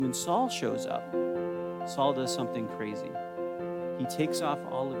when Saul shows up, Saul does something crazy. He takes off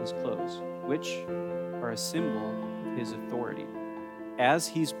all of his clothes, which are a symbol of his authority. As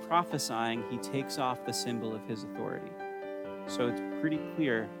he's prophesying, he takes off the symbol of his authority. So it's pretty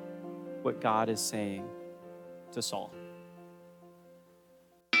clear what God is saying to Saul.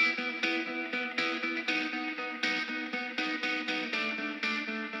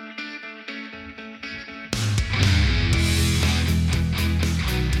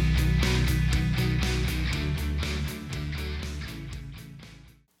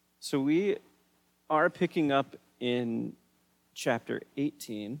 So we are picking up in chapter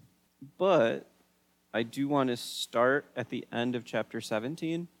 18, but I do want to start at the end of chapter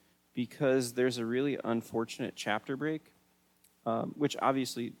 17 because there's a really unfortunate chapter break, which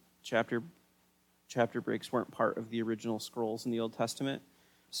obviously chapter breaks weren't part of the original scrolls in the Old Testament.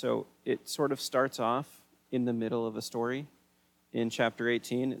 So it sort of starts off in the middle of a story. In chapter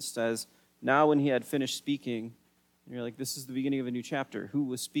 18, it says, "Now when he had finished speaking," and you're like, this is the beginning of a new chapter. Who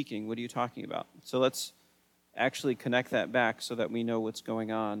was speaking? What are you talking about? So let's actually connect that back so that we know what's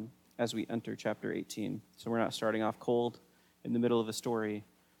going on as we enter chapter 18. So we're not starting off cold in the middle of a story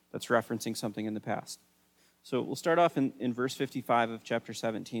that's referencing something in the past. So we'll start off in verse 55 of chapter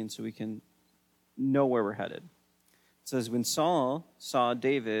 17 so we can know where we're headed. It says, "When Saul saw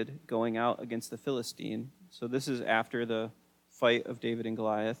David going out against the Philistine," so this is after the fight of David and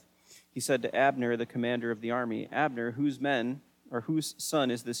Goliath, "he said to Abner, the commander of the army, 'Abner, whose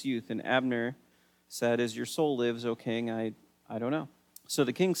son is this youth?' And Abner said, 'As your soul lives, O king, I don't know.' So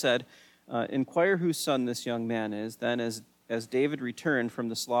the king said, 'Inquire whose son this young man is.' Then as David returned from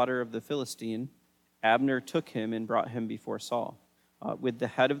the slaughter of the Philistine, Abner took him and brought him before Saul, with the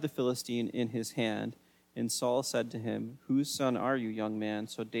head of the Philistine in his hand. And Saul said to him, 'Whose son are you, young man?'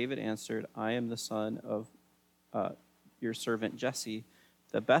 So David answered, 'I am the son of your servant Jesse,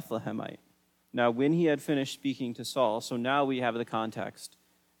 the Bethlehemite.' Now when he had finished speaking to Saul," so now we have the context.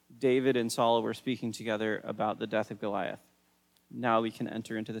 David and Saul were speaking together about the death of Goliath. Now we can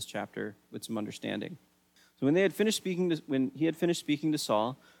enter into this chapter with some understanding. So when he had finished speaking to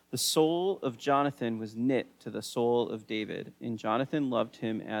Saul, the soul of Johnathan was knit to the soul of David, and Johnathan loved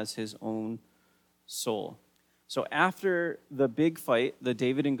him as his own soul. So after the big fight, the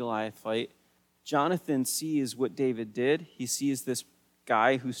David and Goliath fight, Johnathan sees what David did. He sees this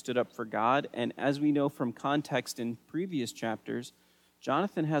guy who stood up for God, and as we know from context in previous chapters,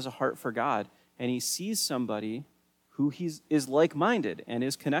 Johnathan has a heart for God, and he sees somebody who is like-minded and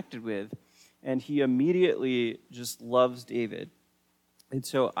is connected with, and he immediately just loves David. And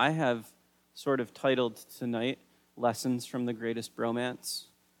so I have sort of titled tonight, Lessons from the Greatest Bromance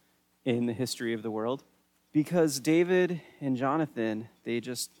in the History of the World, because David and Johnathan,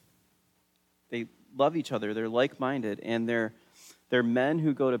 they love each other, they're like-minded, and they're men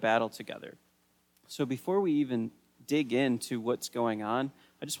who go to battle together. So before we even dig into what's going on,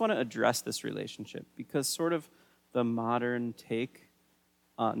 I just want to address this relationship because sort of the modern take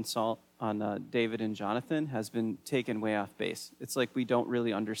on David and Johnathan has been taken way off base. It's like we don't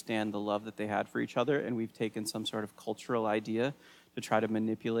really understand the love that they had for each other, and we've taken some sort of cultural idea to try to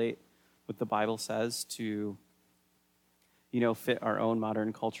manipulate what the Bible says to, fit our own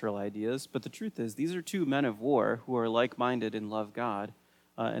modern cultural ideas. But the truth is, these are two men of war who are like-minded and love God,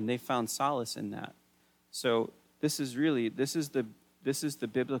 and they found solace in that. So this is the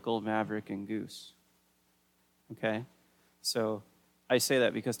biblical Maverick and Goose. Okay? So I say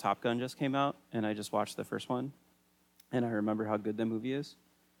that because Top Gun just came out, and I just watched the first one, and I remember how good the movie is,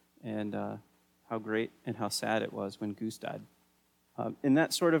 and how great and how sad it was when Goose died. And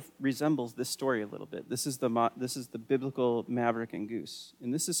that sort of resembles this story a little bit. This is the biblical Maverick and Goose,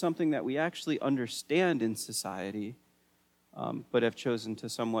 and this is something that we actually understand in society, but have chosen to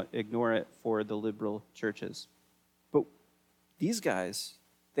somewhat ignore it for the liberal churches. But these guys,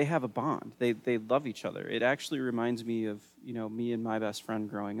 they have a bond. They love each other. It actually reminds me of, me and my best friend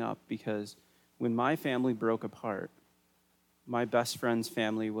growing up, because when my family broke apart, my best friend's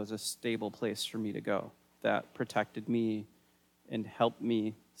family was a stable place for me to go that protected me and helped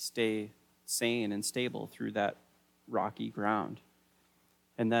me stay sane and stable through that rocky ground.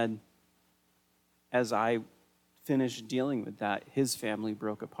 And then as I finished dealing with that, his family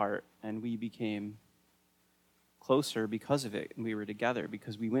broke apart, and we became closer because of it, and we were together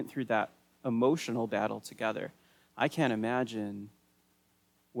because we went through that emotional battle together. I can't imagine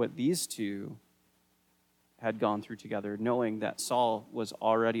what these two had gone through together, knowing that Saul was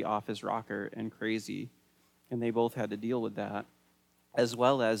already off his rocker and crazy, and they both had to deal with that, as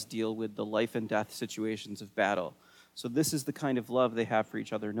well as deal with the life and death situations of battle. So this is the kind of love they have for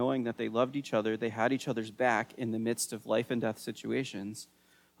each other, knowing that they loved each other, they had each other's back in the midst of life and death situations,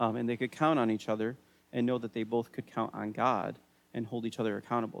 and they could count on each other and know that they both could count on God and hold each other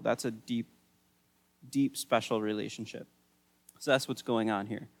accountable. That's a deep, deep, special relationship. So that's what's going on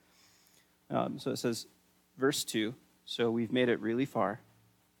here. So it says, verse 2, so we've made it really far.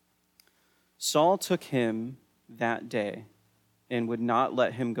 Saul took him that day and would not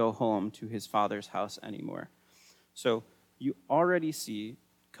let him go home to his father's house anymore. So you already see,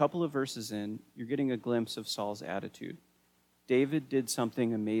 a couple of verses in, you're getting a glimpse of Saul's attitude. David did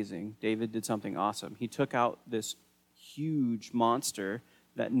something amazing. David did something awesome. He took out this huge monster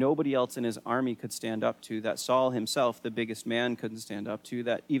that nobody else in his army could stand up to, that Saul himself, the biggest man, couldn't stand up to,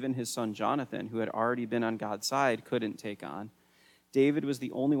 that even his son Johnathan, who had already been on God's side, couldn't take on. David was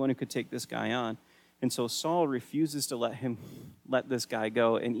the only one who could take this guy on. And so Saul refuses to let this guy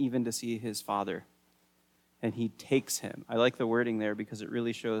go, and even to see his father. And he takes him. I like the wording there because it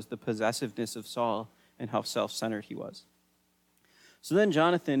really shows the possessiveness of Saul and how self-centered he was. So then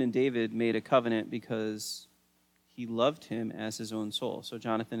Johnathan and David made a covenant because he loved him as his own soul. So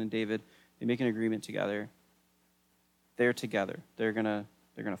Johnathan and David, they make an agreement together. They're together. They're gonna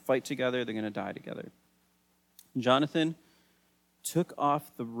fight together. They're gonna die together. Johnathan took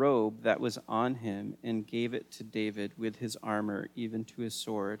off the robe that was on him and gave it to David with his armor, even to his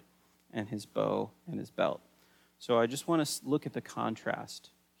sword and his bow and his belt. So I just want to look at the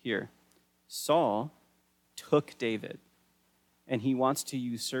contrast here. Saul took David, and he wants to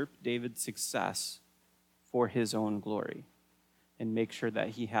usurp David's success for his own glory and make sure that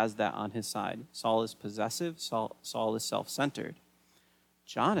he has that on his side. Saul is possessive. Saul is self-centered.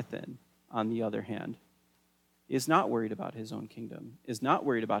 Johnathan, on the other hand, is not worried about his own kingdom, is not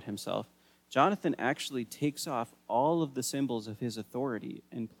worried about himself. Johnathan actually takes off all of the symbols of his authority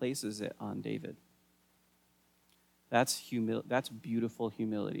and places it on David. That's beautiful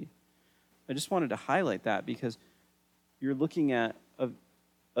humility. I just wanted to highlight that because you're looking at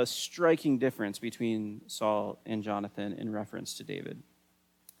a striking difference between Saul and Johnathan in reference to David.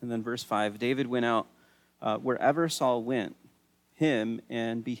 And then verse 5, David went out wherever Saul went,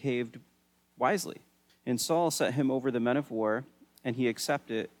 and behaved wisely. And Saul set him over the men of war, and he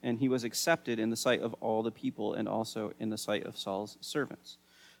was accepted in the sight of all the people and also in the sight of Saul's servants.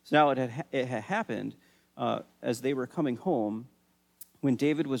 So now it had happened as they were coming home, when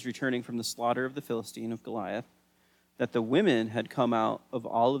David was returning from the slaughter of the Philistine of Goliath, that the women had come out of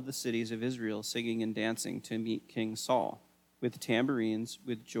all of the cities of Israel singing and dancing to meet King Saul, with tambourines,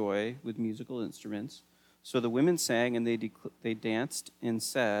 with joy, with musical instruments. So the women sang and they danced and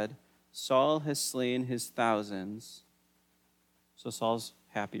said, Saul has slain his thousands. So Saul's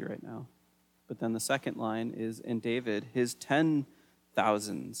happy right now. But then the second line is, and David, his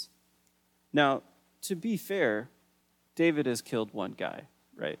 10,000s. Now, to be fair, David has killed one guy,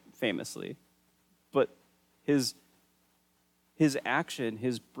 right? Famously. But his action,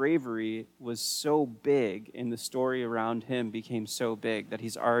 his bravery was so big, and the story around him became so big that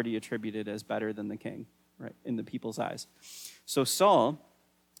he's already attributed as better than the king, right, in the people's eyes. So Saul,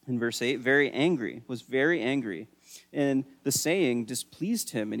 in verse 8, was very angry. And the saying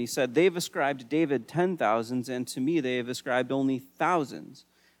displeased him, and he said, they've ascribed David 10,000s, and to me they have ascribed only thousands.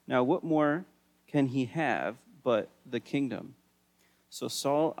 Now what more can he have but the kingdom? So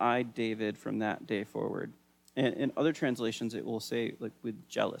Saul eyed David from that day forward. And in other translations, it will say, like, with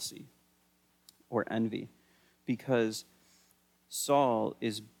jealousy or envy, because Saul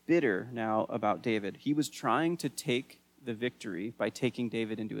is bitter now about David. He was trying to take the victory by taking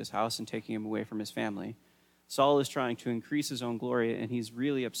David into his house and taking him away from his family. Saul is trying to increase his own glory, and he's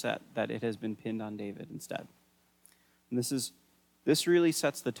really upset that it has been pinned on David instead. And this really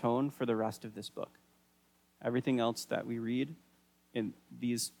sets the tone for the rest of this book. Everything else that we read in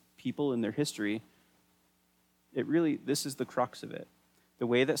these people in their history, this is the crux of it. The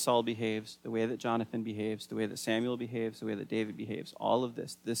way that Saul behaves, the way that Johnathan behaves, the way that Samuel behaves, the way that David behaves, all of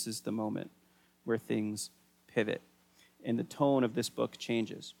this is the moment where things pivot. And the tone of this book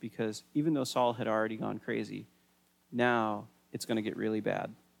changes, because even though Saul had already gone crazy, now it's going to get really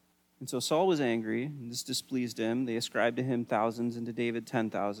bad. And so Saul was angry, and this displeased him. They ascribed to him thousands and to David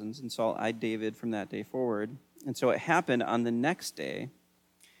 10,000s, and Saul eyed David from that day forward. And so it happened on the next day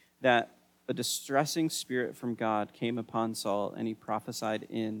that a distressing spirit from God came upon Saul, and he prophesied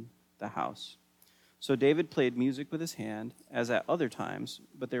in the house. So David played music with his hand, as at other times,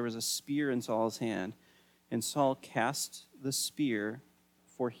 but there was a spear in Saul's hand, and Saul cast the spear,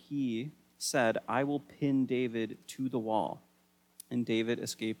 for he said, I will pin David to the wall. And David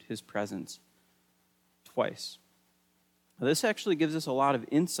escaped his presence twice. Now, this actually gives us a lot of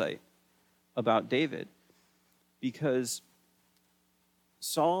insight about David, because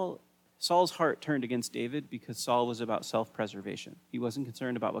Saul Saul's heart turned against David because Saul was about self-preservation. He wasn't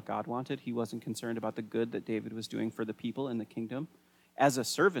concerned about what God wanted. He wasn't concerned about the good that David was doing for the people in the kingdom. As a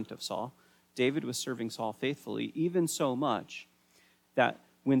servant of Saul, David was serving Saul faithfully, even so much that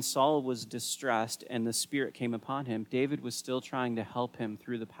when Saul was distressed and the Spirit came upon him, David was still trying to help him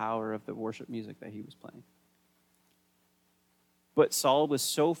through the power of the worship music that he was playing. But Saul was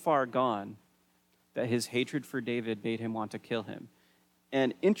so far gone that his hatred for David made him want to kill him.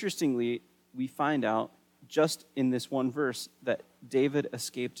 And interestingly, we find out just in this one verse that David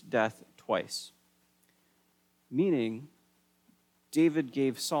escaped death twice. Meaning, David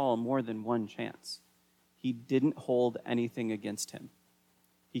gave Saul more than one chance. He didn't hold anything against him.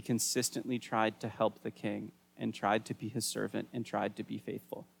 He consistently tried to help the king and tried to be his servant and tried to be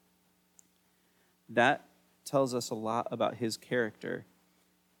faithful. That tells us a lot about his character.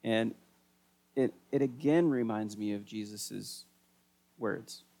 And it again reminds me of Jesus'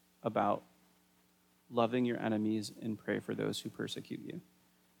 words about loving your enemies and pray for those who persecute you.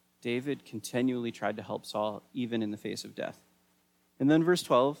 David continually tried to help Saul even in the face of death. And then verse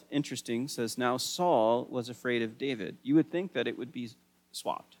 12, interesting, says, now Saul was afraid of David. You would think that it would be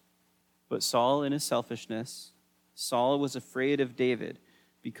swapped. But Saul, in his selfishness, Saul was afraid of David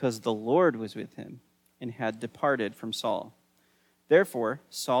because the Lord was with him and had departed from Saul. Therefore,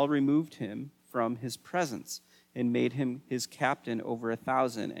 Saul removed him from his presence and made him his captain over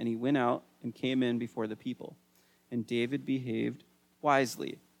 1,000, and he went out and came in before the people. And David behaved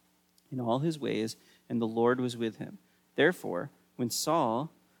wisely in all his ways, and the Lord was with him. Therefore, when Saul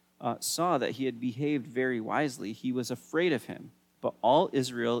saw that he had behaved very wisely, he was afraid of him. But all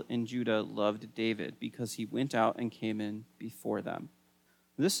Israel and Judah loved David because he went out and came in before them.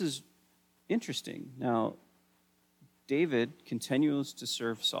 This is interesting. Now, David continues to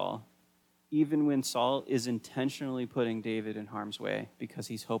serve Saul, even when Saul is intentionally putting David in harm's way because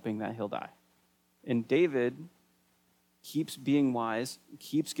he's hoping that he'll die. And David keeps being wise,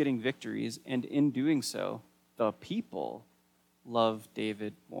 keeps getting victories, and in doing so, the people love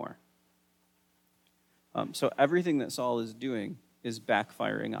David more. So everything that Saul is doing is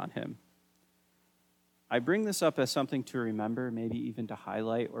backfiring on him. I bring this up as something to remember, maybe even to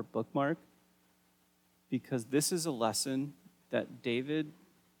highlight or bookmark, because this is a lesson that David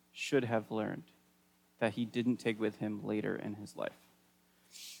should have learned, that he didn't take with him later in his life.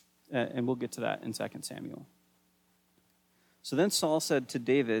 And we'll get to that in 2 Samuel. So then Saul said to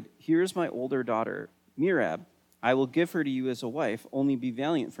David, here is my older daughter, Merab. I will give her to you as a wife. Only be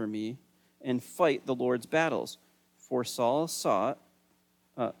valiant for me and fight the Lord's battles. For Saul thought,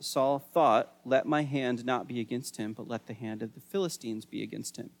 let my hand not be against him, but let the hand of the Philistines be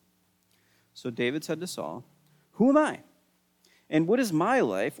against him. So David said to Saul, who am I? And what is my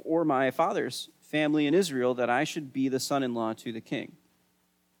life or my father's family in Israel that I should be the son-in-law to the king?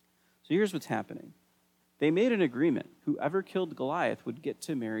 So here's what's happening. They made an agreement. Whoever killed Goliath would get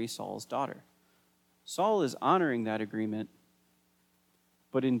to marry Saul's daughter. Saul is honoring that agreement,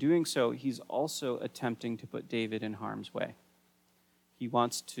 but in doing so, he's also attempting to put David in harm's way. He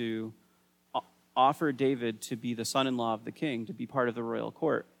wants to offer David to be the son-in-law of the king, to be part of the royal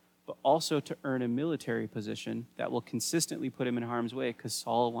court, but also to earn a military position that will consistently put him in harm's way because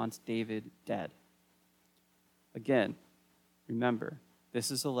Saul wants David dead. Again, remember,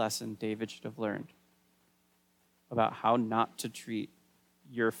 this is a lesson David should have learned about how not to treat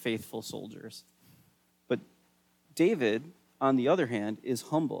your faithful soldiers. But David, on the other hand, is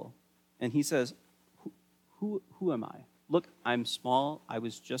humble, and he says, who am I? Look, I'm small. I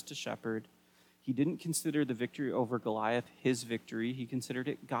was just a shepherd. He didn't consider the victory over Goliath his victory. He considered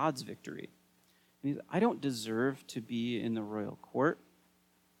it God's victory. And he said, I don't deserve to be in the royal court.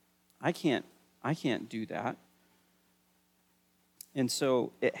 I can't do that. And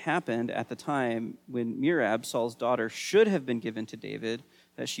so it happened at the time when Merab, Saul's daughter, should have been given to David,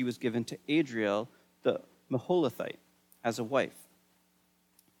 that she was given to Adriel, the Meholathite, as a wife.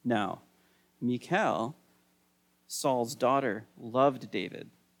 Now, Michal, Saul's daughter, loved David,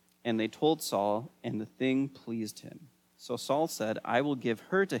 and they told Saul, and the thing pleased him. So Saul said, I will give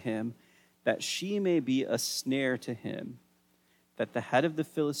her to him, that she may be a snare to him, that the hand of the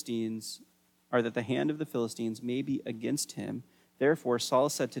Philistines may be against him. Therefore, Saul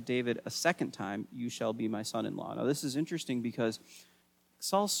said to David a second time, you shall be my son-in-law. Now, this is interesting because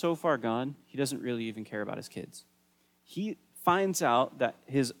Saul's so far gone, he doesn't really even care about his kids. He finds out that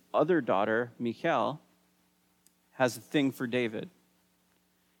his other daughter, Michal, has a thing for David.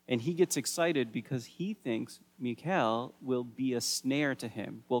 And he gets excited because he thinks Michal will be a snare to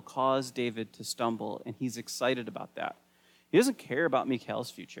him, will cause David to stumble, and he's excited about that. He doesn't care about Michal's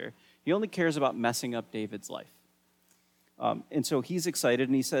future. He only cares about messing up David's life. And so he's excited,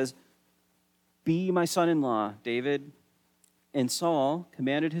 and he says, "Be my son-in-law, David." And Saul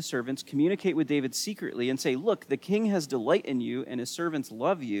commanded his servants, "Communicate with David secretly and say, 'Look, the king has delight in you, and his servants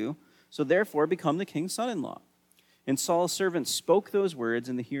love you, so therefore become the king's son-in-law.'" And Saul's servants spoke those words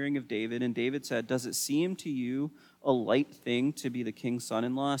in the hearing of David, and David said, "Does it seem to you a light thing to be the king's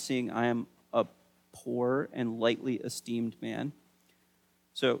son-in-law, seeing I am a poor and lightly esteemed man?"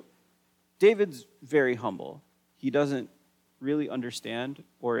 So David's very humble. He doesn't really understand,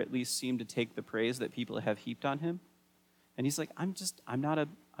 or at least seem to take the praise that people have heaped on him. And he's like, I'm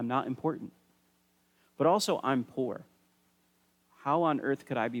not important. But also, I'm poor. How on earth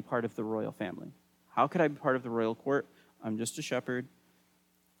could I be part of the royal family? How could I be part of the royal court? I'm just a shepherd.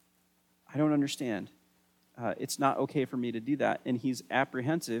 I don't understand. It's not okay for me to do that. And he's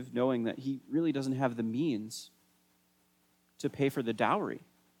apprehensive, knowing that he really doesn't have the means to pay for the dowry.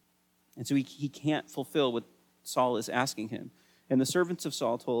 And so he can't fulfill what Saul is asking him. And the servants of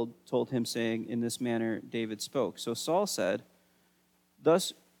Saul told him, saying, "In this manner David spoke." So Saul said,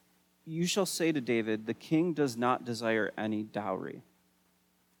 "Thus you shall say to David, 'The king does not desire any dowry.'"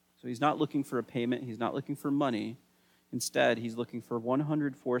 So he's not looking for a payment. He's not looking for money. Instead, he's looking for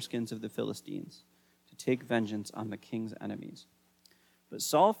 100 foreskins of the Philistines to take vengeance on the king's enemies. But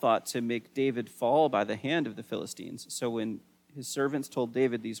Saul thought to make David fall by the hand of the Philistines. So when his servants told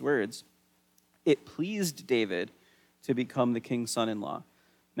David these words, it pleased David to become the king's son-in-law.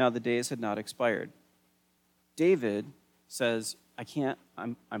 Now the days had not expired. David says, "I can't,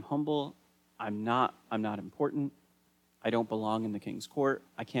 I'm humble, I'm not important, I don't belong in the king's court,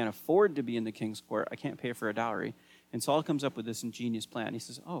 I can't afford to be in the king's court, I can't pay for a dowry." And Saul comes up with this ingenious plan. He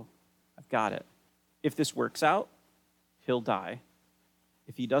says, "Oh, I've got it. If this works out, he'll die.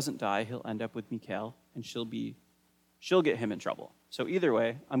 If he doesn't die, he'll end up with Michal, and she'll get him in trouble. So either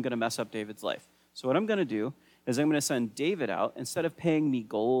way, I'm going to mess up David's life. So what I'm going to do is I'm going to send David out. Instead of paying me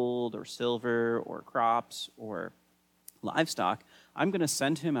gold or silver or crops or livestock, I'm going to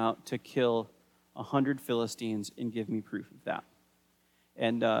send him out to kill 100 Philistines and give me proof of that."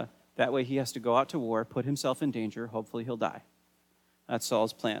 And that way he has to go out to war, put himself in danger. Hopefully he'll die. That's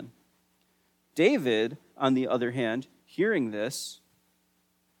Saul's plan. David, on the other hand, hearing this,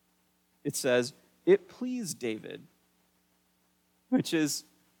 it says, it pleased David, which is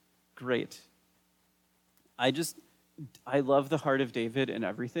great. I love the heart of David and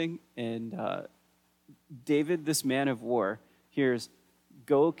everything. And David, this man of war, hears,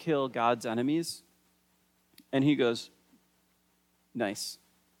 "Go kill God's enemies." And he goes, "Nice.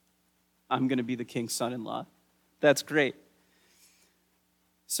 I'm going to be the king's son-in-law." That's great.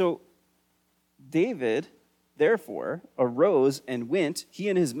 So David, therefore, arose and went, he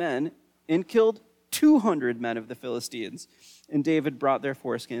and his men, and killed 200 men of the Philistines. And David brought their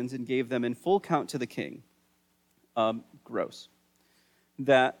foreskins and gave them in full count to the king. Gross.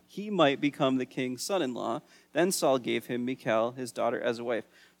 That he might become the king's son-in-law. Then Saul gave him Michal, his daughter, as a wife.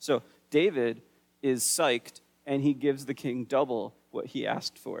 So David is psyched, and he gives the king double what he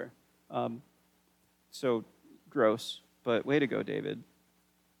asked for. So gross, but way to go, David.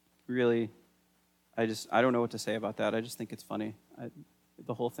 Really, I don't know what to say about that. I just think it's funny.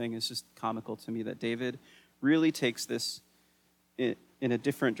 The whole thing is just comical to me that David really takes this in a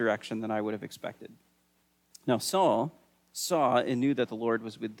different direction than I would have expected. Now Saul saw and knew that the Lord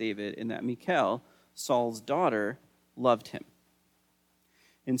was with David, and that Michal, Saul's daughter, loved him.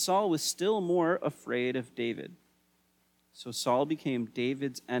 And Saul was still more afraid of David. So Saul became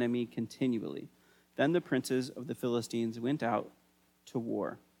David's enemy continually. Then the princes of the Philistines went out to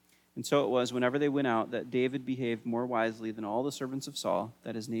war. And so it was, whenever they went out, that David behaved more wisely than all the servants of Saul,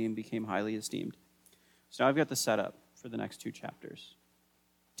 that his name became highly esteemed. So now I've got the setup for the next 2 chapters.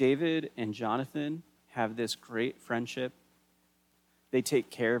 David and Johnathan have this great friendship. They take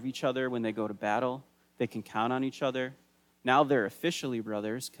care of each other when they go to battle. They can count on each other. Now they're officially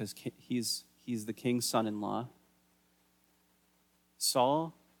brothers because he's the king's son-in-law.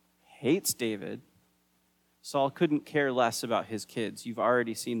 Saul hates David. Saul couldn't care less about his kids. You've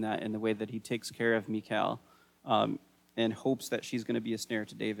already seen that in the way that he takes care of Michal and hopes that she's going to be a snare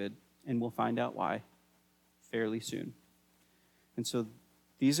to David. And we'll find out why fairly soon. And so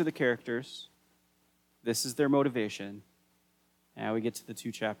these are the characters. This is their motivation. Now we get to the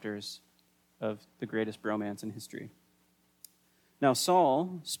 2 chapters of the greatest bromance in history. Now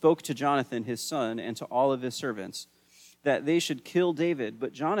Saul spoke to Johnathan, his son, and to all of his servants, that they should kill David.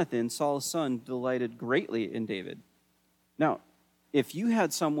 But Johnathan, Saul's son, delighted greatly in David. Now, if you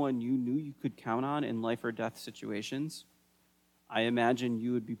had someone you knew you could count on in life or death situations, I imagine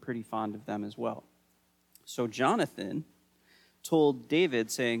you would be pretty fond of them as well. So Johnathan told David,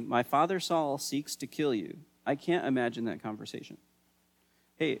 saying, "My father Saul seeks to kill you." I can't imagine that conversation.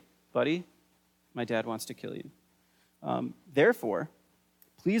 "Hey, buddy, My dad wants to kill you. Therefore,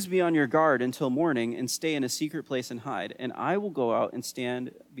 please be on your guard until morning and stay in a secret place and hide. And I will go out and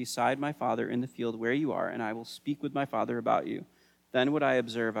stand beside my father in the field where you are, and I will speak with my father about you. Then what I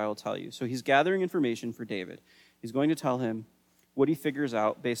observe, I will tell you. So he's gathering information for David. He's going to tell him what he figures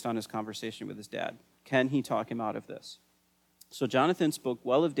out based on his conversation with his dad. Can he talk him out of this? So Johnathan spoke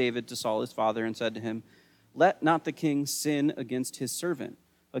well of David to Saul his father and said to him, let not the king sin against his servant,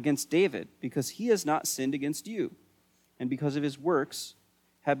 against David, because he has not sinned against you, and because of his works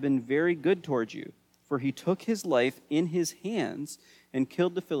have been very good towards you. For he took his life in his hands and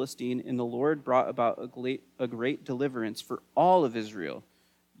killed the Philistine, and the Lord brought about a great deliverance for all of Israel.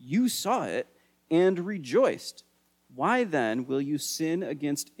 You saw it and rejoiced. Why then will you sin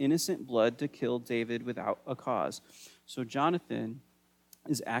against innocent blood to kill David without a cause? So Johnathan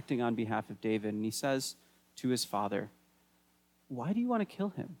is acting on behalf of David, and he says to his father, why do you want to kill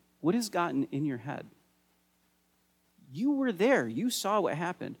him? What has gotten in your head? You were there. You saw what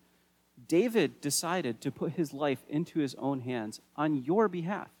happened. David decided to put his life into his own hands on your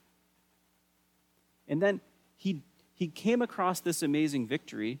behalf. And then he came across this amazing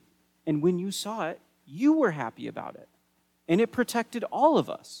victory, and when you saw it, you were happy about it. And it protected all of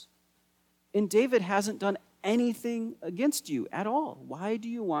us. And David hasn't done anything against you at all. Why do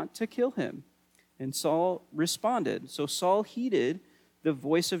you want to kill him? And Saul responded. So Saul heeded the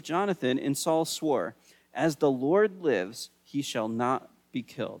voice of Johnathan, and Saul swore, as the Lord lives, he shall not be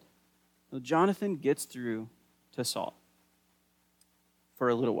killed. So Johnathan gets through to Saul for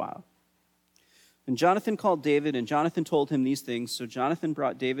a little while. And Johnathan called David, and Johnathan told him these things. So Johnathan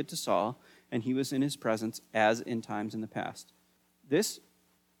brought David to Saul, and he was in his presence as in times in the past. This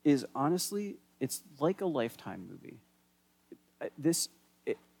is honestly, it's like a Lifetime movie.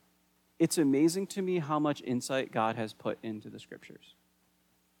 It's amazing to me how much insight God has put into the scriptures.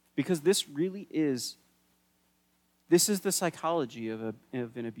 Because this is the psychology of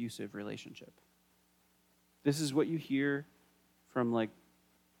an abusive relationship. This is what you hear from like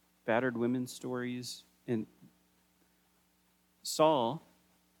battered women's stories. And Saul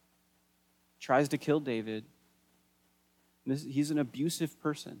tries to kill David. He's an abusive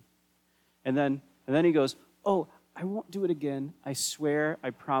person. And then he goes, oh, I won't do it again. I swear, I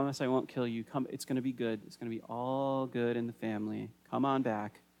promise I won't kill you. Come, it's going to be good. It's going to be all good in the family. Come on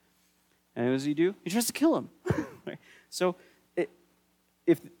back. And what does he do? He tries to kill him. So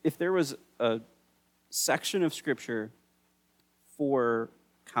if there was a section of Scripture for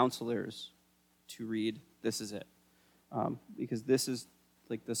counselors to read, this is it. Because this is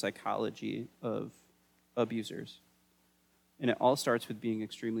like the psychology of abusers. And it all starts with being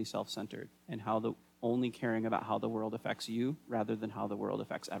extremely self-centered and only caring about how the world affects you rather than how the world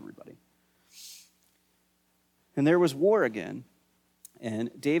affects everybody. And there was war again. And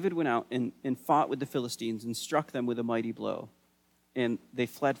David went out and fought with the Philistines and struck them with a mighty blow. And they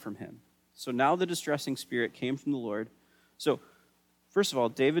fled from him. So now the distressing spirit came from the Lord. So, first of all,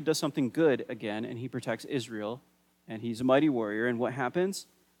 David does something good again, and he protects Israel. And he's a mighty warrior. And what happens?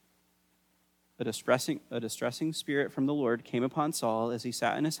 A distressing spirit from the Lord came upon Saul as he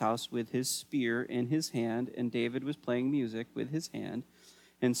sat in his house with his spear in his hand, and David was playing music with his hand.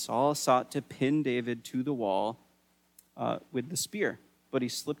 And Saul sought to pin David to the wall with the spear. But he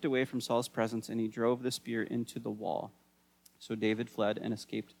slipped away from Saul's presence, and he drove the spear into the wall. So David fled and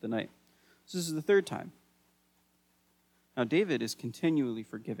escaped the night. So this is the third time. Now David is continually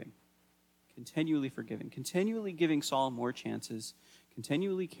forgiving, continually giving Saul more chances,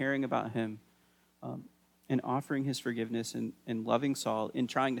 continually caring about him, and offering his forgiveness and loving Saul and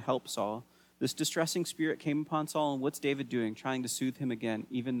trying to help Saul. This distressing spirit came upon Saul, and what's David doing? Trying to soothe him again,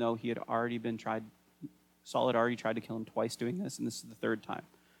 even though Saul had already tried to kill him twice doing this, and this is the third time.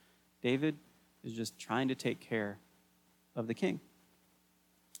 David is just trying to take care of the king.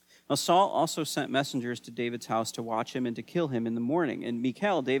 Now Saul also sent messengers to David's house to watch him and to kill him in the morning. And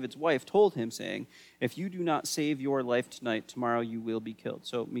Michal, David's wife, told him, saying, if you do not save your life tonight, tomorrow you will be killed.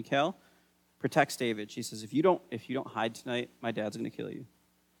 So Michal protects David. She says, if you don't hide tonight, my dad's going to kill you.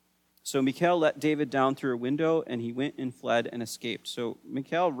 So Michal let David down through a window, and he went and fled and escaped. So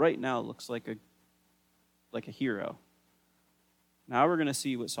Michal right now looks like a hero. Now we're going to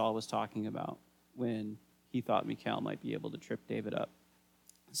see what Saul was talking about when he thought Michal might be able to trip David up.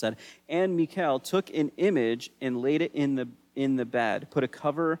 It said, and Michal took an image and laid it in the bed, put a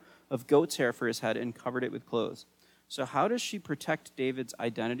cover of goat's hair for his head, and covered it with clothes. So how does she protect David's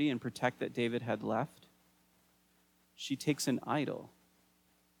identity and protect that David had left? She takes an idol.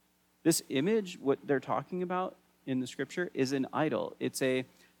 This image, what they're talking about in the scripture, is an idol. It's a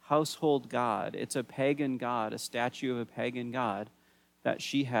household god. It's a pagan god, a statue of a pagan god that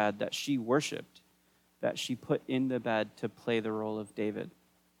she had, that she worshiped, that she put in the bed to play the role of David.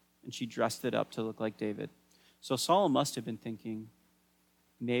 And she dressed it up to look like David. So Saul must have been thinking,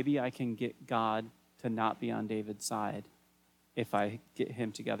 maybe I can get God to not be on David's side if I get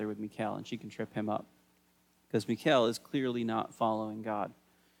him together with Michal and she can trip him up. Because Michal is clearly not following God,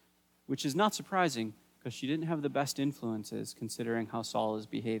 which is not surprising because she didn't have the best influences considering how Saul is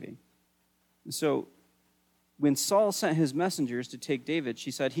behaving. So when Saul sent his messengers to take David,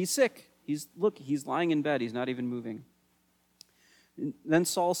 she said, he's sick. He's lying in bed. He's not even moving. And then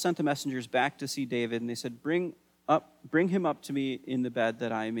Saul sent the messengers back to see David, and they said, bring him up to me in the bed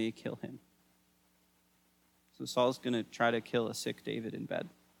that I may kill him. So Saul's going to try to kill a sick David in bed.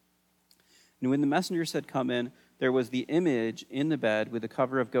 And when the messengers had come in, there was the image in the bed with a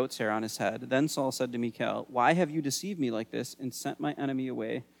cover of goat's hair on his head. Then Saul said to Michal, why have you deceived me like this and sent my enemy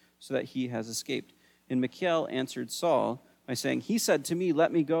away so that he has escaped? And Michal answered Saul by saying, he said to me,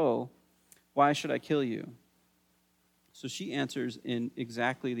 let me go. Why should I kill you? So she answers in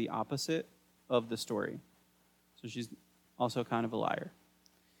exactly the opposite of the story. So she's also kind of a liar.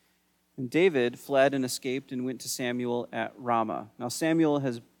 And David fled and escaped and went to Samuel at Ramah. Now Samuel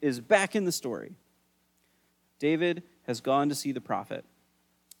is back in the story. David has gone to see the prophet,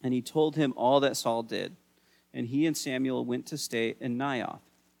 and he told him all that Saul did. And he and Samuel went to stay in Naioth.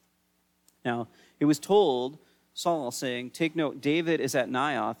 Now, it was told Saul, saying, take note, David is at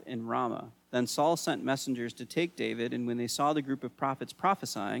Naioth in Ramah. Then Saul sent messengers to take David, and when they saw the group of prophets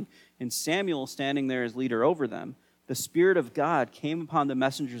prophesying, and Samuel standing there as leader over them, the Spirit of God came upon the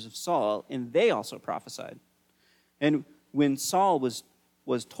messengers of Saul, and they also prophesied. And when Saul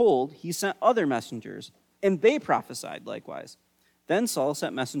was told, he sent other messengers, and they prophesied likewise. Then Saul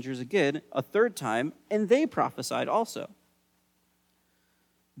sent messengers again a third time, and they prophesied also.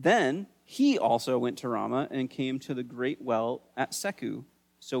 Then he also went to Ramah and came to the great well at Seku.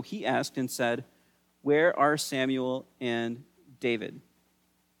 So he asked and said, where are Samuel and David?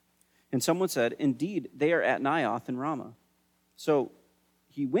 And someone said, indeed, they are at Naioth in Ramah. So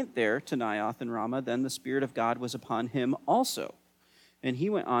he went there to Naioth in Ramah. Then the Spirit of God was upon him also. And he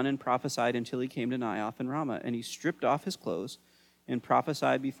went on and prophesied until he came to Naioth in Ramah. And he stripped off his clothes and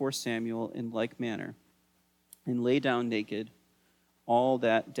prophesied before Samuel in like manner, and lay down naked all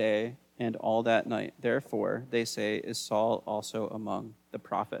that day and all that night. Therefore, they say, is Saul also among the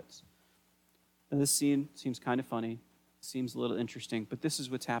prophets? And this scene seems kind of funny, seems a little interesting, but this is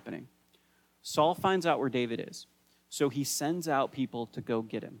what's happening. Saul finds out where David is, so he sends out people to go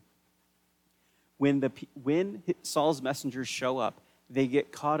get him. When Saul's messengers show up, they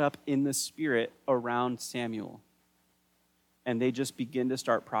get caught up in the spirit around Samuel, and they just begin to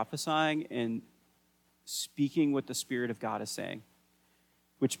start prophesying and speaking what the Spirit of God is saying,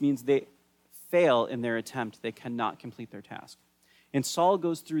 which means they fail in their attempt. They cannot complete their task. And Saul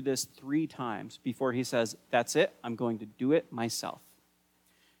goes through this 3 times before he says, that's it, I'm going to do it myself.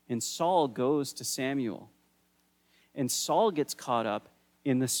 And Saul goes to Samuel. And Saul gets caught up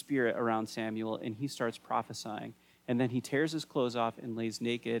in the spirit around Samuel, and he starts prophesying. And then he tears his clothes off and lays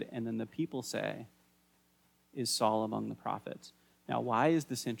naked, and then the people say, is Saul among the prophets? Now, why is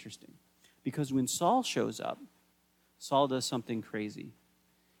this interesting? Because when Saul shows up, Saul does something crazy.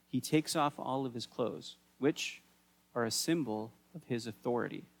 He takes off all of his clothes, which are a symbol of his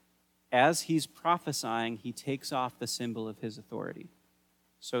authority. As he's prophesying, he takes off the symbol of his authority.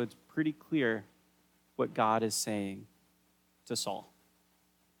 So it's pretty clear what God is saying to Saul.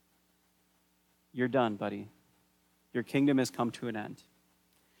 You're done, buddy. Your kingdom has come to an end.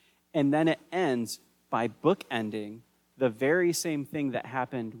 And then it ends by bookending the very same thing that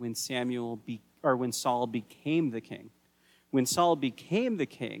happened when when Saul became the king. When Saul became the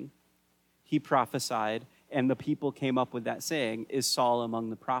king, he prophesied, and the people came up with that saying, is Saul among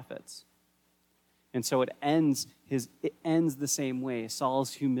the prophets? And so it ends the same way.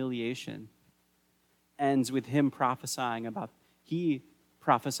 Saul's humiliation ends with him he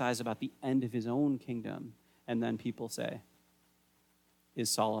prophesies about the end of his own kingdom, and then people say, is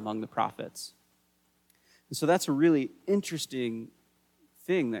Saul among the prophets? And so that's a really interesting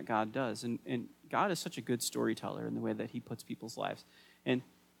thing that God does. And God is such a good storyteller in the way that he puts people's lives. And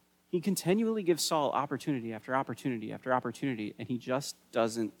he continually gives Saul opportunity after opportunity after opportunity, and he just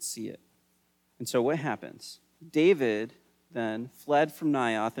doesn't see it. And so what happens? David then fled from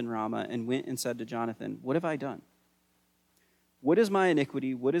Naioth in Ramah and went and said to Johnathan, what have I done? What is my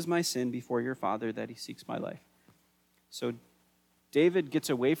iniquity? What is my sin before your father that he seeks my life? So David gets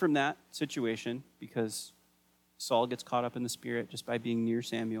away from that situation because Saul gets caught up in the spirit just by being near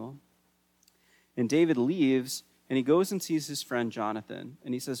Samuel. And David leaves, and he goes and sees his friend Johnathan,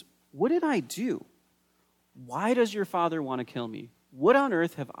 and he says, what did I do? Why does your father want to kill me? what on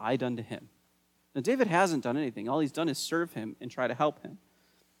earth have I done to him? Now, David hasn't done anything. All he's done is serve him and try to help him.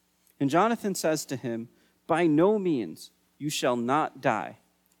 And Johnathan says to him, by no means you shall not die.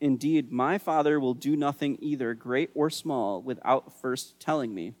 Indeed, my father will do nothing either great or small without first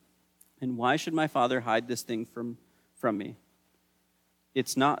telling me. And why should my father hide this thing from me?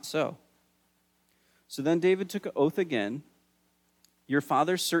 It's not so. So then David took an oath again. Your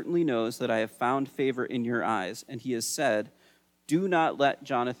father certainly knows that I have found favor in your eyes. And he has said, do not let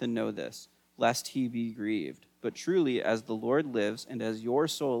Johnathan know this, lest he be grieved. But truly, as the Lord lives and as your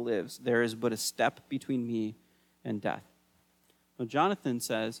soul lives, there is but a step between me and death. Now, Johnathan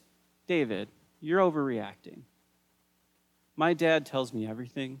says, David, you're overreacting. My dad tells me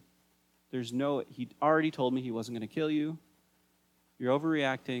everything. He already told me he wasn't going to kill you. You're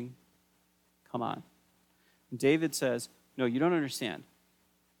overreacting. Come on. And David says, no, you don't understand.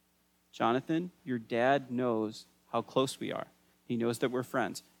 Johnathan, your dad knows how close we are. He knows that we're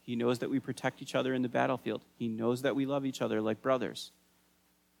friends. He knows that we protect each other in the battlefield. He knows that we love each other like brothers.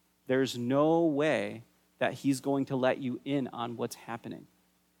 There's no way that he's going to let you in on what's happening.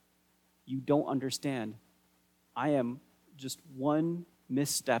 You don't understand. I am just one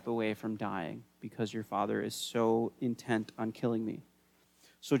misstep away from dying because your father is so intent on killing me.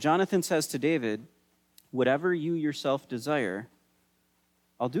 So Johnathan says to David, whatever you yourself desire,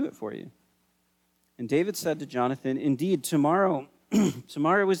 I'll do it for you. And David said to Johnathan, indeed, tomorrow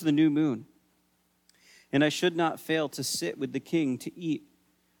is the new moon, and I should not fail to sit with the king to eat.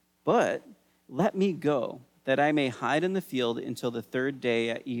 But let me go, that I may hide in the field until the third day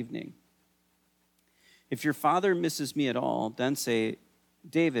at evening. If your father misses me at all, then say,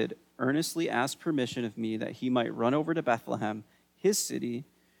 David earnestly asked permission of me that he might run over to Bethlehem, his city,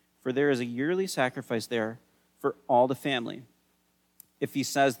 for there is a yearly sacrifice there for all the family. If he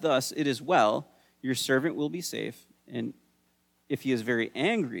says thus, it is well, your servant will be safe, and if he is very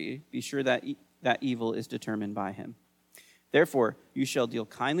angry, be sure that that evil is determined by him. Therefore, you shall deal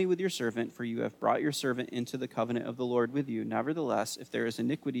kindly with your servant, for you have brought your servant into the covenant of the Lord with you. Nevertheless, if there is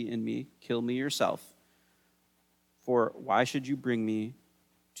iniquity in me, kill me yourself. For why should you bring me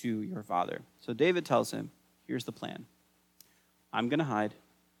to your father? So David tells him, here's the plan. I'm going to hide.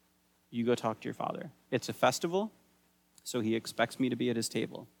 You go talk to your father. It's a festival, so he expects me to be at his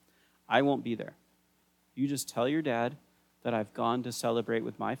table. I won't be there. You just tell your dad that I've gone to celebrate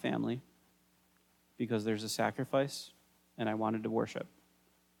with my family because there's a sacrifice and I wanted to worship.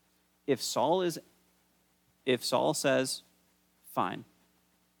 If Saul says, fine,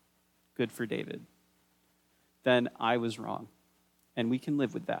 good for David, then I was wrong, and we can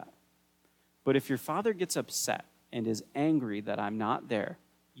live with that. But if your father gets upset and is angry that I'm not there,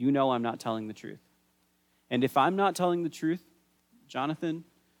 you know I'm not telling the truth. And if I'm not telling the truth, Johnathan,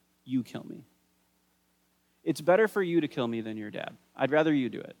 you kill me. It's better for you to kill me than your dad. I'd rather you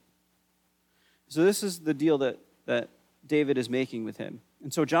do it. So this is the deal that David is making with him.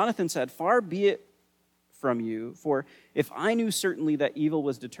 And so Johnathan said, far be it from you, for if I knew certainly that evil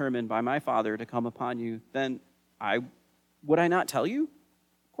was determined by my father to come upon you, then would I not tell you?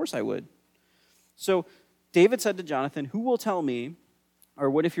 Of course I would. So David said to Johnathan, who will tell me, or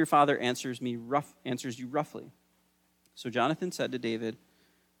what if your father answers you roughly? So Johnathan said to David,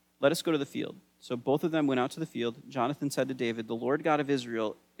 let us go to the field. So both of them went out to the field. Johnathan said to David, the Lord God of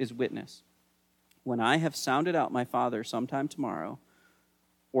Israel is witness. When I have sounded out my father sometime tomorrow,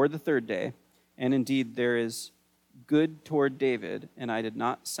 or the third day, and indeed there is good toward David, and I did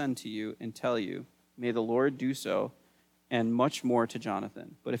not send to you and tell you, may the Lord do so, and much more to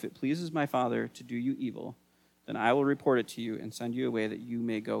Johnathan. But if it pleases my father to do you evil, then I will report it to you and send you away that you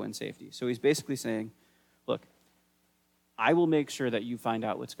may go in safety. So he's basically saying, look, I will make sure that you find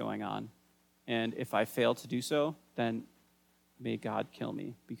out what's going on. And if I fail to do so, then may God kill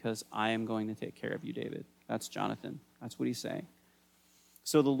me, because I am going to take care of you, David. That's Johnathan. That's what he's saying.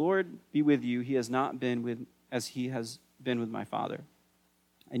 So the Lord be with you. He has not been with as he has been with my father.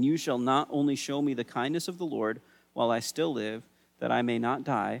 And you shall not only show me the kindness of the Lord while I still live, that I may not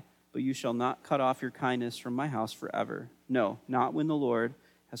die, but you shall not cut off your kindness from my house forever. No, not when the Lord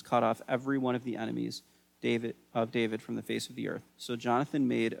has cut off every one of the enemies of David from the face of the earth. So Johnathan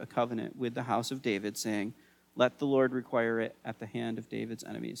made a covenant with the house of David, saying, let the Lord require it at the hand of David's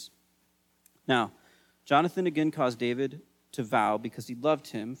enemies. Now, Johnathan again caused David to vow because he loved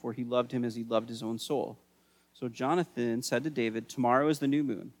him, for he loved him as he loved his own soul. So Johnathan said to David, tomorrow is the new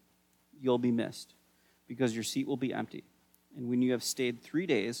moon. You'll be missed, because your seat will be empty. And when you have stayed 3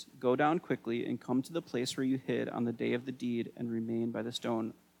 days, go down quickly and come to the place where you hid on the day of the deed and remain by the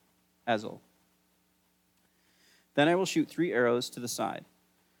stone Ezel. Then I will shoot 3 arrows to the side,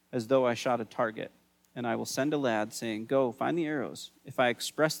 as though I shot a target. and I will send a lad, saying, 'Go, find the arrows.' If I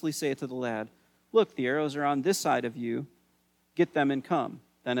expressly say to the lad, 'Look, the arrows are on this side of you, get them and come,'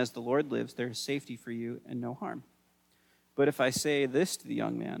 then as the Lord lives, there is safety for you and no harm. But if I say this to the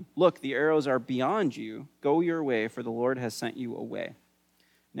young man, 'Look, the arrows are beyond you, go your way, for the Lord has sent you away.'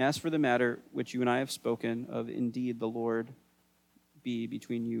 And as for the matter which you and I have spoken of, indeed the Lord be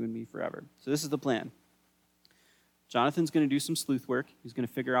between you and me forever." So this is the plan. Jonathan's going to do some sleuth work. He's going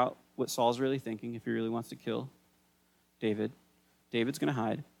to figure out what Saul's really thinking, if he really wants to kill David. David's going to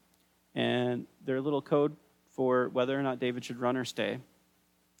hide. And their little code for whether or not David should run or stay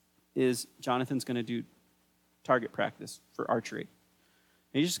is Jonathan's going to do target practice for archery.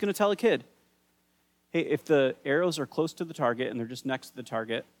 And he's just going to tell a kid, "Hey, if the arrows are close to the target and they're just next to the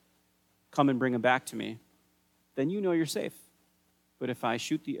target, come and bring them back to me. Then you know you're safe. But if I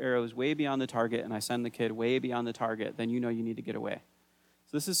shoot the arrows way beyond the target and I send the kid way beyond the target, then you know you need to get away."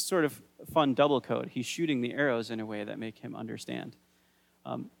 So this is sort of fun double code. He's shooting the arrows in a way that make him understand.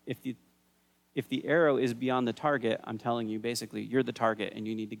 If the arrow is beyond the target, I'm telling you, basically, you're the target and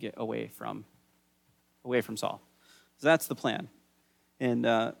you need to get away from Saul. So that's the plan.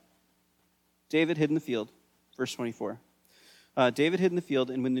 And David hid in the field, verse 24. David hid in the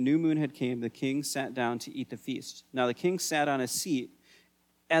field, and when the new moon had came, the king sat down to eat the feast. Now the king sat on a seat,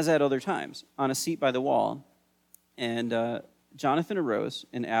 as at other times, on a seat by the wall. And Jonathan arose,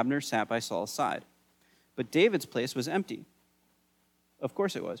 and Abner sat by Saul's side. But David's place was empty. Of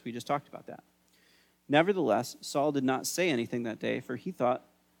course it was. We just talked about that. Nevertheless, Saul did not say anything that day, for he thought,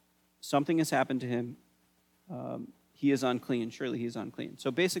 something has happened to him. He is unclean. Surely he is unclean.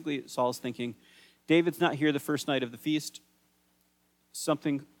 So basically, Saul's thinking, David's not here the first night of the feast.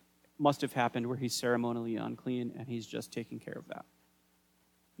 Something must have happened where he's ceremonially unclean, and he's just taking care of that.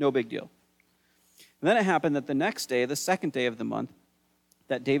 No big deal. And then it happened that the next day, the second day of the month,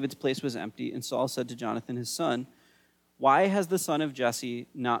 that David's place was empty, and Saul said to Jonathan, his son, "Why has the son of Jesse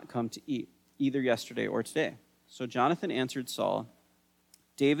not come to eat, either yesterday or today?" So Jonathan answered Saul,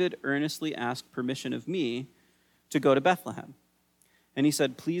 "David earnestly asked permission of me to go to Bethlehem. And he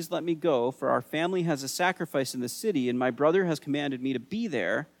said, 'Please let me go, for our family has a sacrifice in the city, and my brother has commanded me to be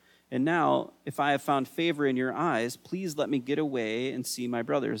there. And now, if I have found favor in your eyes, please let me get away and see my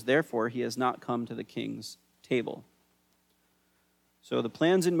brothers.' Therefore, he has not come to the king's table." So the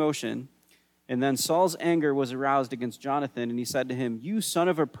plan's in motion. And then Saul's anger was aroused against Jonathan, and he said to him, "You son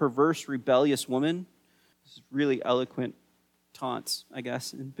of a perverse, rebellious woman." This is really eloquent taunts, I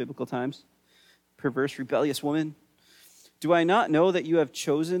guess, in biblical times. "Perverse, rebellious woman. Do I not know that you have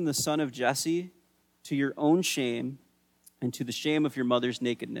chosen the son of Jesse to your own shame and to the shame of your mother's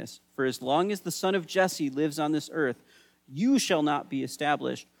nakedness? For as long as the son of Jesse lives on this earth, you shall not be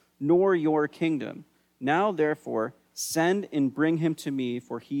established, nor your kingdom. Now, therefore, send and bring him to me,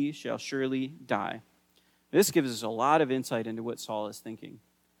 for he shall surely die." This gives us a lot of insight into what Saul is thinking.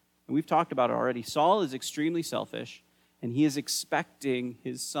 And we've talked about it already. Saul is extremely selfish, and he is expecting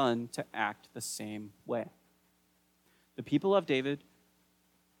his son to act the same way. The people love David.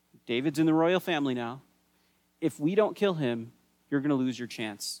 David's in the royal family now. If we don't kill him, you're going to lose your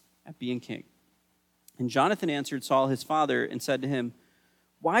chance at being king. And Jonathan answered Saul, his father, and said to him,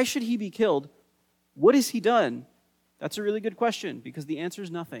 "Why should he be killed? What has he done?" That's a really good question, because the answer is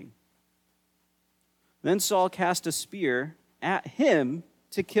nothing. Then Saul cast a spear at him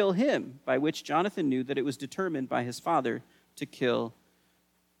to kill him, by which Jonathan knew that it was determined by his father to kill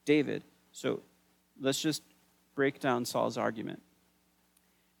David. So let's just break down Saul's argument.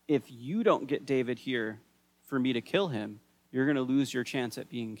 If you don't get David here for me to kill him, you're going to lose your chance at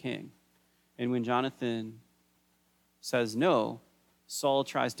being king. And when Jonathan says no, Saul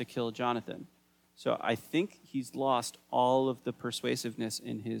tries to kill Jonathan. So I think he's lost all of the persuasiveness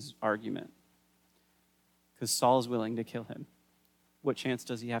in his argument, because Saul's willing to kill him. What chance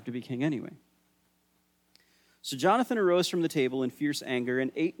does he have to be king anyway? So Jonathan arose from the table in fierce anger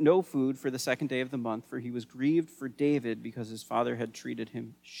and ate no food for the second day of the month, for he was grieved for David because his father had treated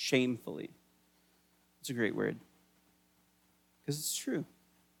him shamefully. It's a great word, because it's true.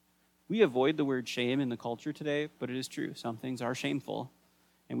 We avoid the word shame in the culture today, but it is true. Some things are shameful,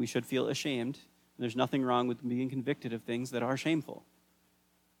 and we should feel ashamed. There's nothing wrong with being convicted of things that are shameful.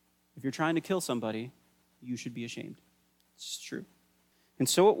 If you're trying to kill somebody, you should be ashamed. It's true. And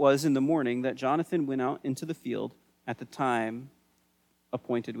so it was in the morning that Jonathan went out into the field at the time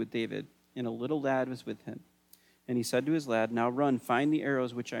appointed with David, and a little lad was with him. And he said to his lad, "Now run, find the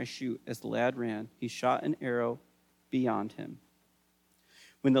arrows which I shoot." As the lad ran, he shot an arrow beyond him.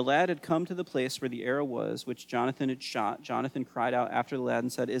 When the lad had come to the place where the arrow was, which Jonathan had shot, Jonathan cried out after the lad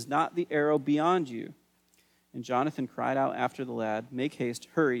and said, "Is not the arrow beyond you?" And Jonathan cried out after the lad, "Make haste,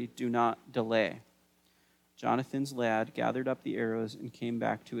 hurry, do not delay." Jonathan's lad gathered up the arrows and came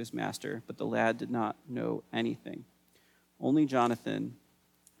back to his master, but the lad did not know anything. Only Johnathan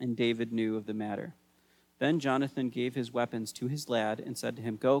and David knew of the matter. Then Jonathan gave his weapons to his lad and said to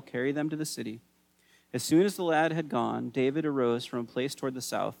him, "Go, carry them to the city." As soon as the lad had gone, David arose from a place toward the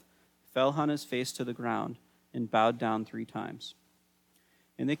south, fell on his face to the ground, and bowed down 3 times.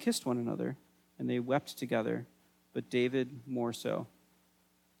 And they kissed one another, and they wept together, but David more so.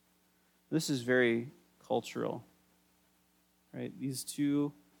 This is very cultural, right? These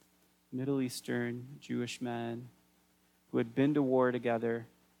 2 Middle Eastern Jewish men who had been to war together,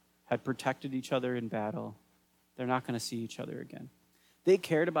 had protected each other in battle, they're not going to see each other again. They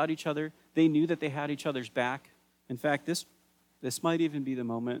cared about each other. They knew that they had each other's back. In fact, this might even be the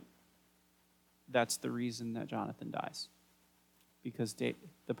moment that's the reason that Johnathan dies. Because the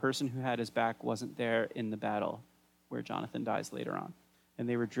person who had his back wasn't there in the battle where Johnathan dies later on. And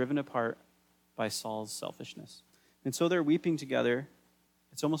they were driven apart by Saul's selfishness. And so they're weeping together.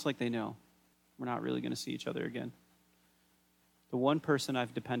 It's almost like they know we're not really going to see each other again. The one person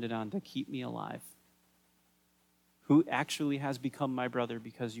I've depended on to keep me alive, who actually has become my brother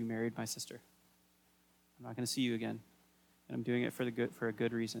because you married my sister. I'm not going to see you again. And I'm doing it for a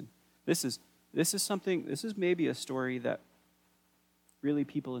good reason. This is maybe a story that really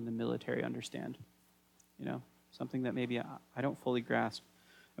people in the military understand. Something that maybe I don't fully grasp.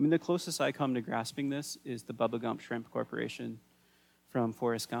 I mean, the closest I come to grasping this is the Bubba Gump Shrimp Corporation from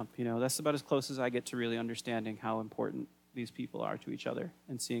Forrest Gump. That's about as close as I get to really understanding how important these people are to each other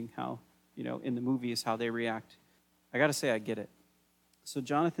and seeing how, in the movies, how they react. I got to say, I get it. So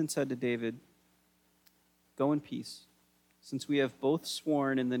Johnathan said to David, "Go in peace, since we have both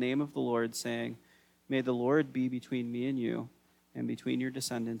sworn in the name of the Lord, saying, 'May the Lord be between me and you, and between your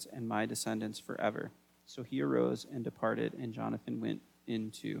descendants and my descendants forever.'" So he arose and departed, and Johnathan went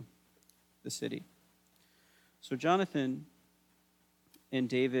into the city. So Johnathan and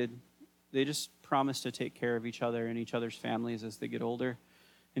David, they just promise to take care of each other and each other's families as they get older.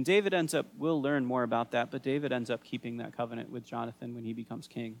 And David we'll learn more about that, but David ends up keeping that covenant with Johnathan when he becomes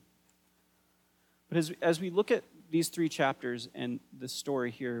king. But as we look at these 3 chapters and the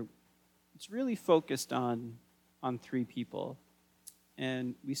story here, it's really focused on 3 people.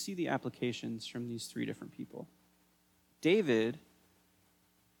 And we see the applications from these 3 different people. David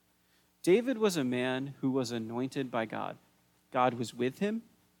was a man who was anointed by God. God was with him.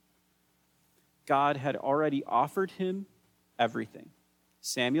 God had already offered him everything.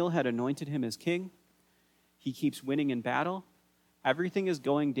 Samuel had anointed him as king. He keeps winning in battle. Everything is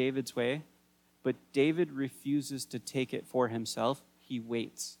going David's way, but David refuses to take it for himself. He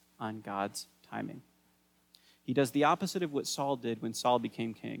waits on God's timing. He does the opposite of what Saul did when Saul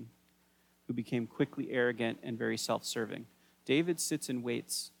became king, who became quickly arrogant and very self-serving. David sits and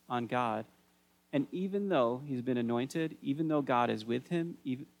waits on God, and even though he's been anointed, even though God is with him,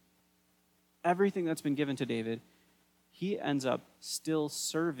 everything that's been given to David, he ends up still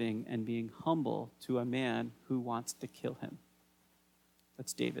serving and being humble to a man who wants to kill him.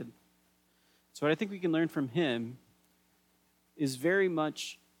 That's David. So what I think we can learn from him is very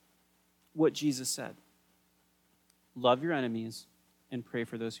much what Jesus said. Love your enemies and pray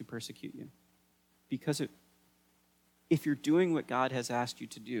for those who persecute you. Because if you're doing what God has asked you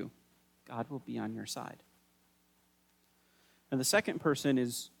to do, God will be on your side. And the second person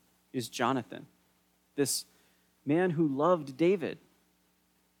is Johnathan, this man who loved David.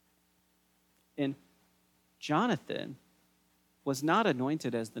 And Johnathan was not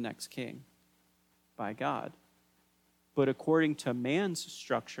anointed as the next king by God. But according to man's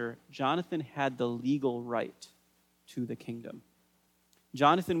structure, Johnathan had the legal right to the kingdom.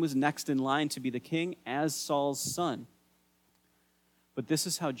 Johnathan was next in line to be the king as Saul's son. But this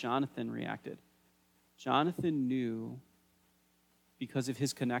is how Johnathan reacted. Johnathan knew, because of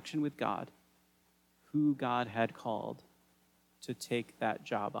his connection with God, who God had called to take that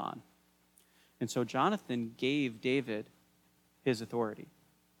job on. And so Johnathan gave David his authority.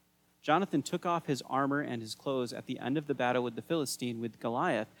 Johnathan took off his armor and his clothes at the end of the battle with the Philistine, with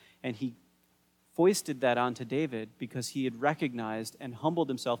Goliath, and he foisted that onto David because he had recognized and humbled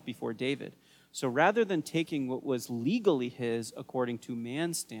himself before David. So rather than taking what was legally his according to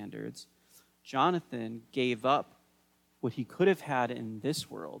man's standards, Johnathan gave up what he could have had in this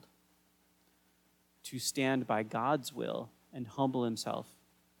world to stand by God's will and humble himself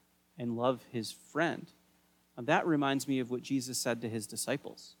and love his friend. And that reminds me of what Jesus said to his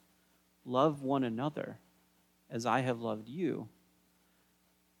disciples. Love one another as I have loved you,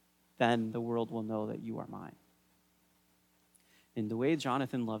 then the world will know that you are mine. In the way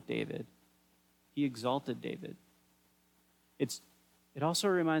Johnathan loved David, he exalted David. It also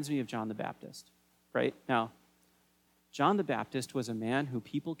reminds me of John the Baptist. right? Now, John the Baptist was a man who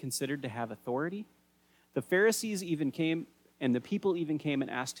people considered to have authority. The Pharisees even came, and the people even came and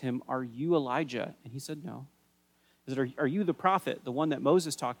asked him, "Are you Elijah?" And he said, "No." He said, "Are you the prophet, the one that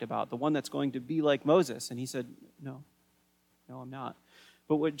Moses talked about, the one that's going to be like Moses?" And he said, "No, I'm not."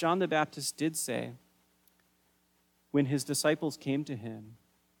 But what John the Baptist did say, when his disciples came to him,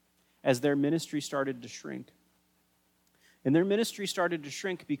 as their ministry started to shrink, and their ministry started to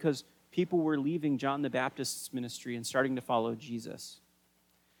shrink because people were leaving John the Baptist's ministry and starting to follow Jesus.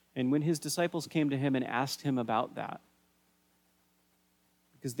 And when his disciples came to him and asked him about that,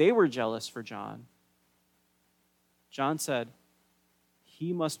 because they were jealous for John, John said,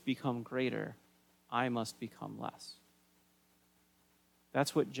 "He must become greater, I must become less."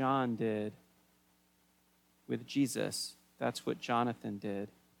 That's what John did with Jesus. That's what Johnathan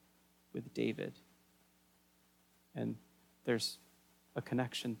did with David. And there's a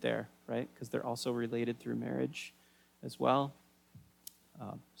connection there, right? Because they're also related through marriage as well.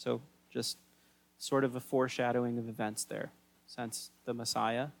 So just sort of a foreshadowing of events there, since the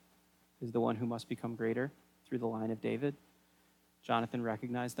Messiah is the one who must become greater through the line of David. Johnathan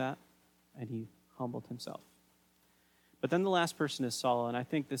recognized that, and he humbled himself. But then the last person is Saul, and I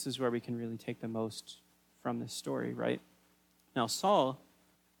think this is where we can really take the most from this story, right? Now, Saul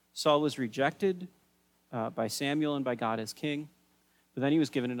was rejected by Samuel and by God as king, but then he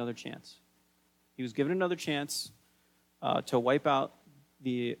was given another chance. He was given another chance to wipe out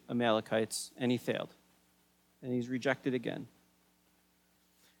the Amalekites, and he failed. And he's rejected again.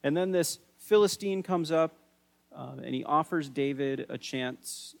 And then this Philistine comes up, and he offers David a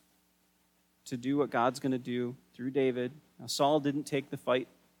chance to do what God's going to do through David. Now, Saul didn't take the fight.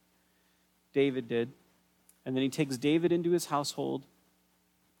 David did. And then he takes David into his household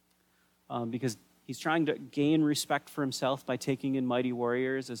because he's trying to gain respect for himself by taking in mighty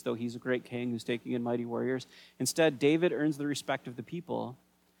warriors, as though he's a great king who's taking in mighty warriors. Instead, David earns the respect of the people.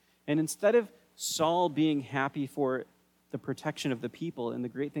 And instead of Saul being happy for the protection of the people and the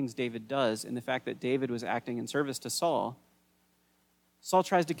great things David does, and the fact that David was acting in service to Saul, Saul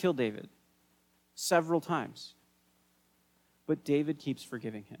tries to kill David several times. But David keeps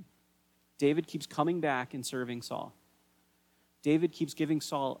forgiving him. David keeps coming back and serving Saul. David keeps giving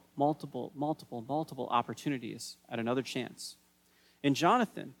Saul multiple opportunities at another chance. And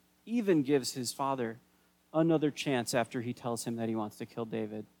Johnathan even gives his father another chance after he tells him that he wants to kill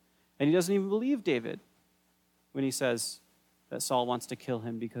David. And he doesn't even believe David when he says that Saul wants to kill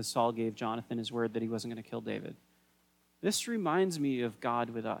him because Saul gave Johnathan his word that he wasn't going to kill David. This reminds me of God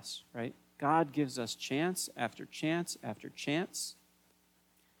with us, right? God gives us chance after chance after chance,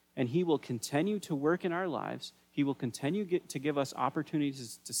 and he will continue to work in our lives. He will continue to give us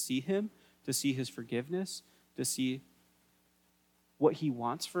opportunities to see him, to see his forgiveness, to see what he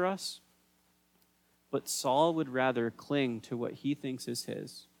wants for us. But Saul would rather cling to what he thinks is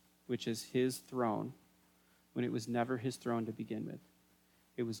his, which is his throne, when it was never his throne to begin with.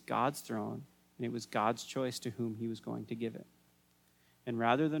 It was God's throne, and it was God's choice to whom he was going to give it. And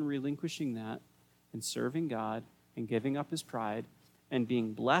rather than relinquishing that and serving God and giving up his pride and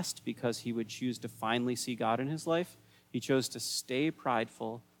being blessed because he would choose to finally see God in his life, he chose to stay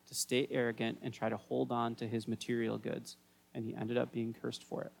prideful, to stay arrogant, and try to hold on to his material goods. And he ended up being cursed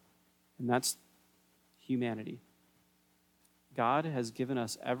for it. And that's humanity. God has given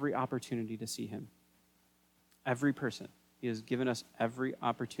us every opportunity to see him. Every person. He has given us every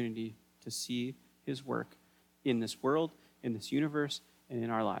opportunity to see his work in this world, in this universe, and in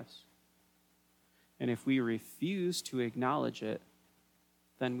our lives. And if we refuse to acknowledge it,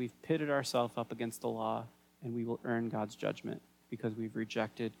 then we've pitted ourselves up against the law, and we will earn God's judgment because we've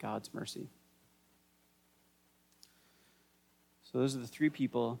rejected God's mercy. So those are the three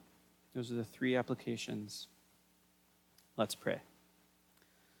people. Those are the three applications. Let's pray.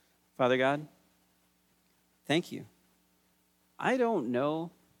 Father God, thank you. I don't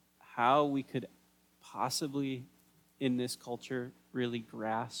know how we could possibly, in this culture, really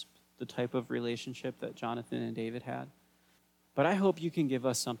grasp the type of relationship that Johnathan and David had. But I hope you can give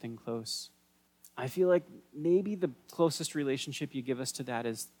us something close. I feel like maybe the closest relationship you give us to that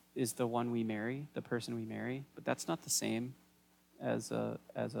is the one we marry, the person we marry. But that's not the same as a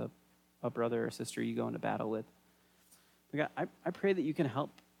brother or sister you go into battle with. God, I pray that you can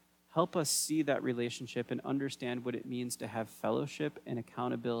help us see that relationship and understand what it means to have fellowship and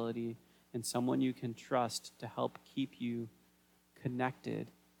accountability and someone you can trust to help keep you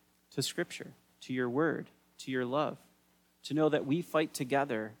connected to Scripture, to your word, to your love, to know that we fight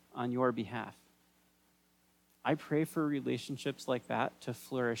together on your behalf. I pray for relationships like that to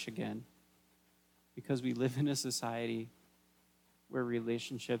flourish again, because we live in a society where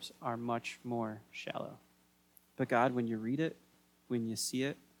relationships are much more shallow. But God, when you read it, when you see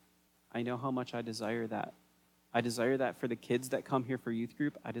it, I know how much I desire that. I desire that for the kids that come here for youth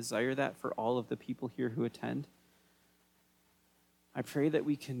group. I desire that for all of the people here who attend. I pray that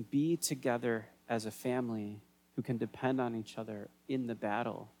we can be together as a family who can depend on each other in the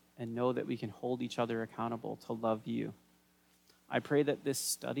battle and know that we can hold each other accountable to love you. I pray that this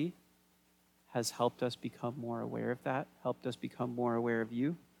study has helped us become more aware of that, helped us become more aware of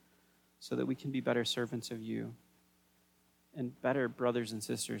you, so that we can be better servants of you and better brothers and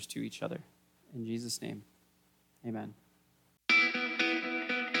sisters to each other. In Jesus' name, amen.